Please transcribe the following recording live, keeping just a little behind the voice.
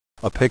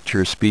A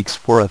picture speaks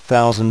for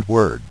 1,000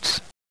 words.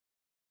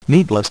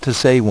 Needless to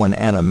say, when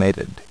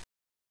animated.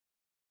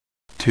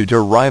 To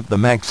derive the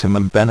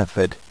maximum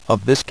benefit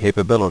of this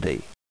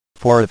capability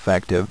for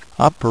effective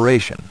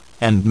operation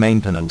and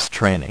maintenance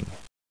training,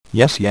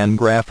 Yesyen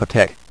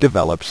Graphitech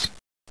develops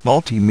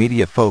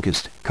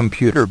multimedia-focused,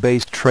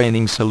 computer-based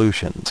training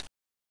solutions.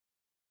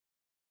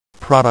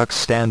 Products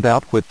stand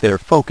out with their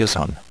focus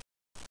on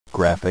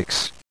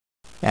graphics,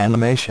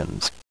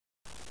 animations,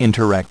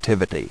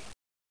 interactivity.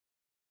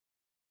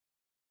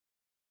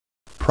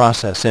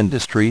 Process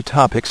industry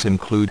topics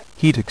include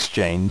heat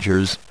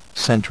exchangers,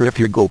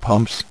 centrifugal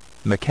pumps,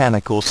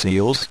 mechanical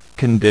seals,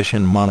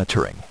 condition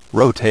monitoring,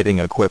 rotating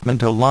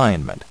equipment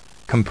alignment,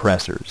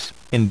 compressors,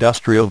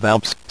 industrial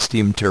valves,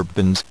 steam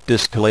turbines,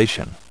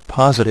 distillation,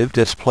 positive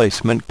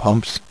displacement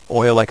pumps,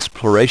 oil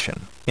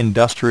exploration,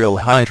 industrial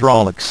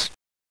hydraulics.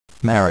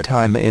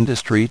 Maritime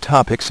industry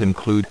topics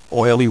include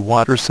oily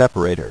water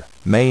separator,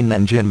 main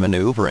engine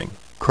maneuvering,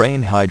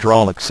 crane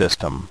hydraulic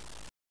system.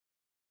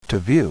 To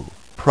view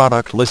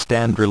product list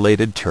and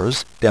related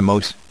tours,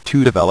 demos,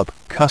 to develop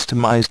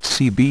customized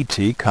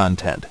CBT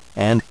content,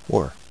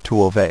 and/or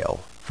to avail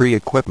free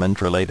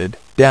equipment related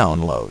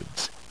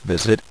downloads,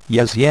 visit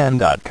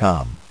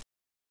yesyen.com.